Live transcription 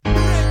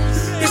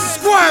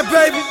Yeah,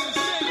 baby.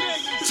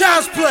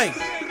 Child's play.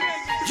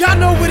 Y'all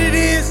know what it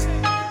is.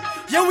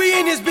 Yeah, we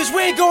in this bitch,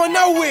 we ain't going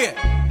nowhere.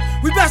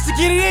 We about to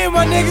get it in,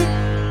 my nigga.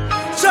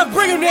 Chuck,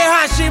 bring him that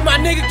hot shit, my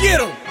nigga,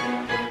 get him.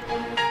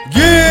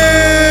 Yeah!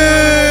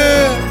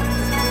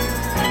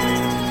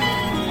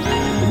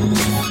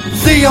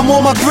 See, I'm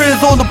on my grizz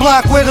on the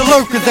block where the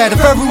lurkers at. If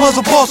everyone's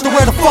a boss, then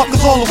where the fuck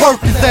is all the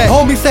workers at?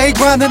 Homies say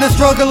grinding and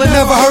struggling,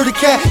 never heard a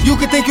cat. You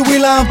can think you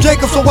Eli, I'm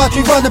Jacob, so watch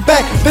me running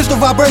back.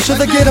 Pistol vibrations,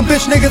 I get them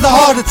bitch niggas a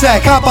heart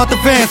attack. Hop out the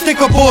van,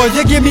 sticker boys,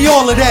 yeah, give me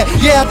all of that.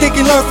 Yeah, I think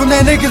you learned from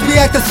that niggas be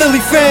acting silly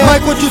fan.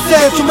 Mike, what you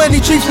said, too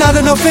many chiefs, not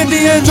enough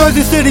Indians.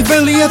 Jersey City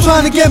villain,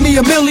 trying to get me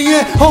 $1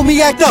 million.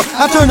 Homie act up,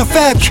 I turn a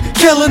fab,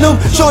 killing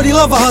them. Shorty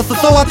love a hustler,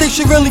 so I think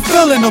she really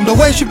feeling them. The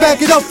way she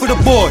back it up for the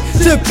boy,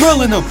 tip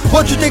grilling them.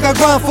 What you think I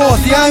grind for?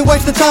 See, I ain't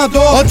wasting time,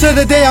 dog. Until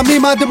the day I meet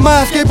my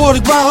demise,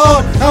 skateboarders grind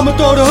hard. I'ma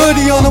throw the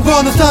hoodie on, I'm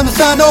gone, it's time to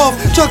sign off.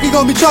 Chucky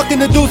gon' be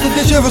chucking the deuces,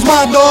 this year is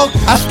my dog.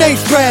 I stay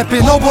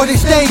strapping, nobody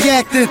stay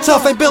acting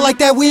tough, ain't built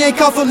like that, we ain't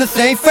cut from the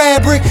same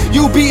fabric.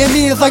 You beating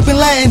me is like Bin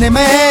Laden in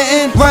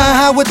Manhattan. Ride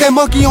high with that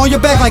monkey on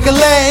your back like a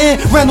Latin.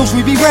 Reynolds,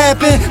 we be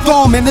rapping,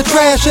 throw 'em in the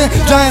trash.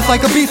 Giants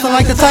like a beast and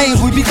like the Titans,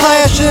 we be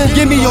clashing.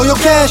 Give me all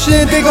your cash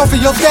in, they go for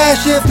your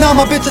stash shift. Now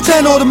my bitch a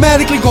 10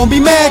 automatically gon'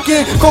 be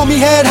macking. Call me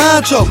head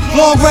honcho,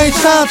 long range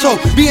Sancho.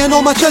 Beating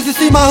on my chest, you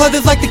see my hood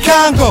is like the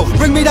Congo.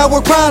 Bring me that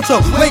work pronto,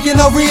 waking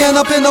up, re-end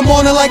up in the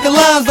morning like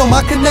Alonzo.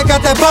 My connect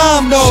got that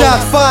bomb though.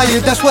 Shots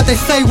fired, that's what they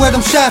say where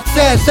them shots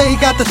at. Say he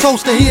got the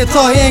toaster, he a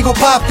tall, he ain't gon'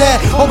 pop that.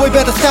 Oh boy,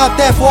 better stop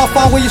that before I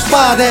find where you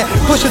spot at.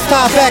 Push his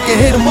top back and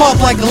hit him up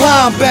like a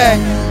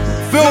lineback.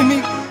 Feel me?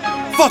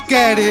 Fuck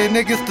out here,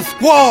 nigga, it's the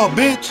squad,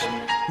 bitch.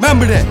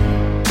 Remember that.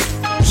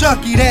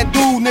 Chucky, that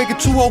dude, nigga,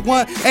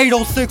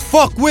 201-806,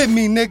 fuck with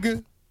me,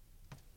 nigga.